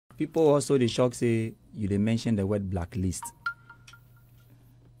people also the shock say you they mention the word blacklist.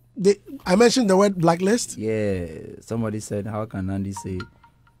 I mentioned the word blacklist. Yeah, somebody said, how can Andy say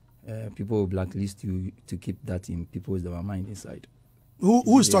people will blacklist you to keep that in people's mind inside?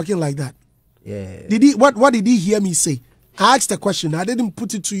 Who is talking like that? Yeah. Did he? What did he hear me say? I asked a question. I didn't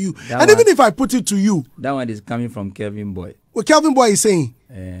put it to you. Even if I put it to you, that one is coming from Kelvyn Boy. Well, Kelvyn Boy is saying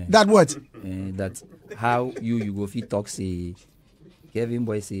that what? That how you go fit talk say. Kelvyn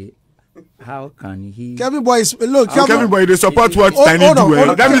Boy say, how can he? Kelvyn Boy is Kelvyn Boy they support what Tinny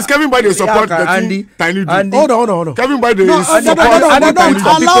do. That means Kelvyn Boy they support the thing Tinny do. Hold on. Kelvyn Boy they support.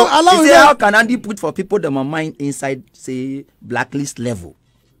 Allow. How can Andy put for people that my mind inside say blacklist level?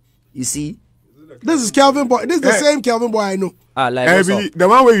 You see. This is Kelvyn Boy. This is the same Kelvyn Boy I know. The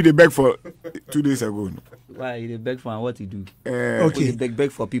one where you they beg for 2 days ago. Why you beg for what he do? Okay.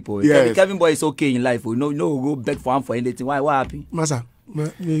 Beg for people. Yes. Kelvyn Boy is okay in life. No, go beg for him for anything. Why? What happened? Masa.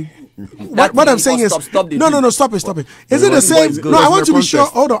 What I'm saying is stop it. Is it the same? No, I want to be sure.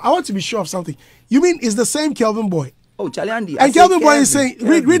 Hold on. I want to be sure of something. You mean it's the same Kelvyn Boy? Oh, Charlie Andy. And Kelvyn Boy is saying,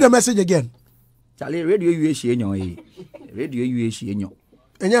 read the message again. Charlie, radio UH Radio UH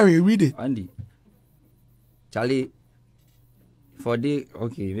And yeah, read it. Andy. Charlie, for the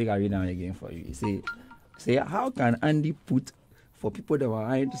okay, we can read now again for you. Say how can Andy put for people that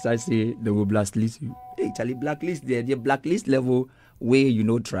were inside say they will blacklist you? Hey, Charlie, blacklist the blacklist level where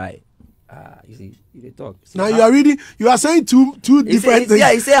try. You see, they talk. Now you are reading. You are saying two different things.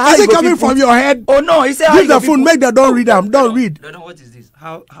 Yeah, he said how is it coming from your head? Oh no, he said give the phone. Make them don't read them. Don't read. No, what is this?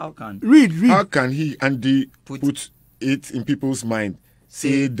 How can read? How can he Andy put it in people's mind?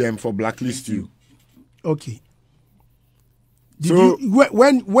 Say them for blacklist you. Okay.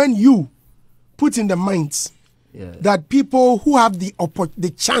 When you put in the minds that people who have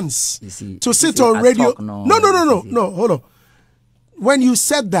the chance to sit on radio, no, hold on. When you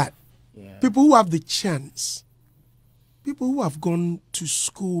said that, people who have the chance, people who have gone to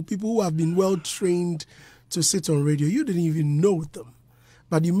school, people who have been well trained to sit on radio, you didn't even know them,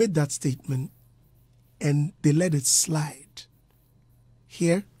 but you made that statement, and they let it slide.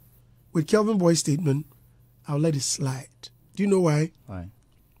 Here, with Kelvyn Boy's statement, I'll let it slide. Do you know why? Why?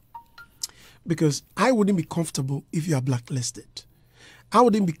 Because I wouldn't be comfortable if you are blacklisted. I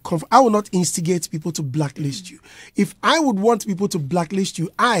will not instigate people to blacklist you. If I would want people to blacklist you,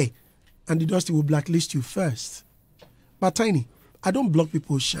 I and the Dusty will blacklist you first. But Tinny, I don't block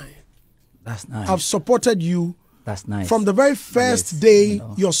people's shine. That's nice. I've supported you. That's nice. From the very first day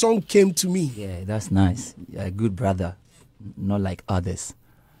your song came to me. Yeah, that's nice. You're a good brother, not like others.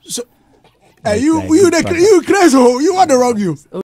 So, you crazy. You want the wrong you.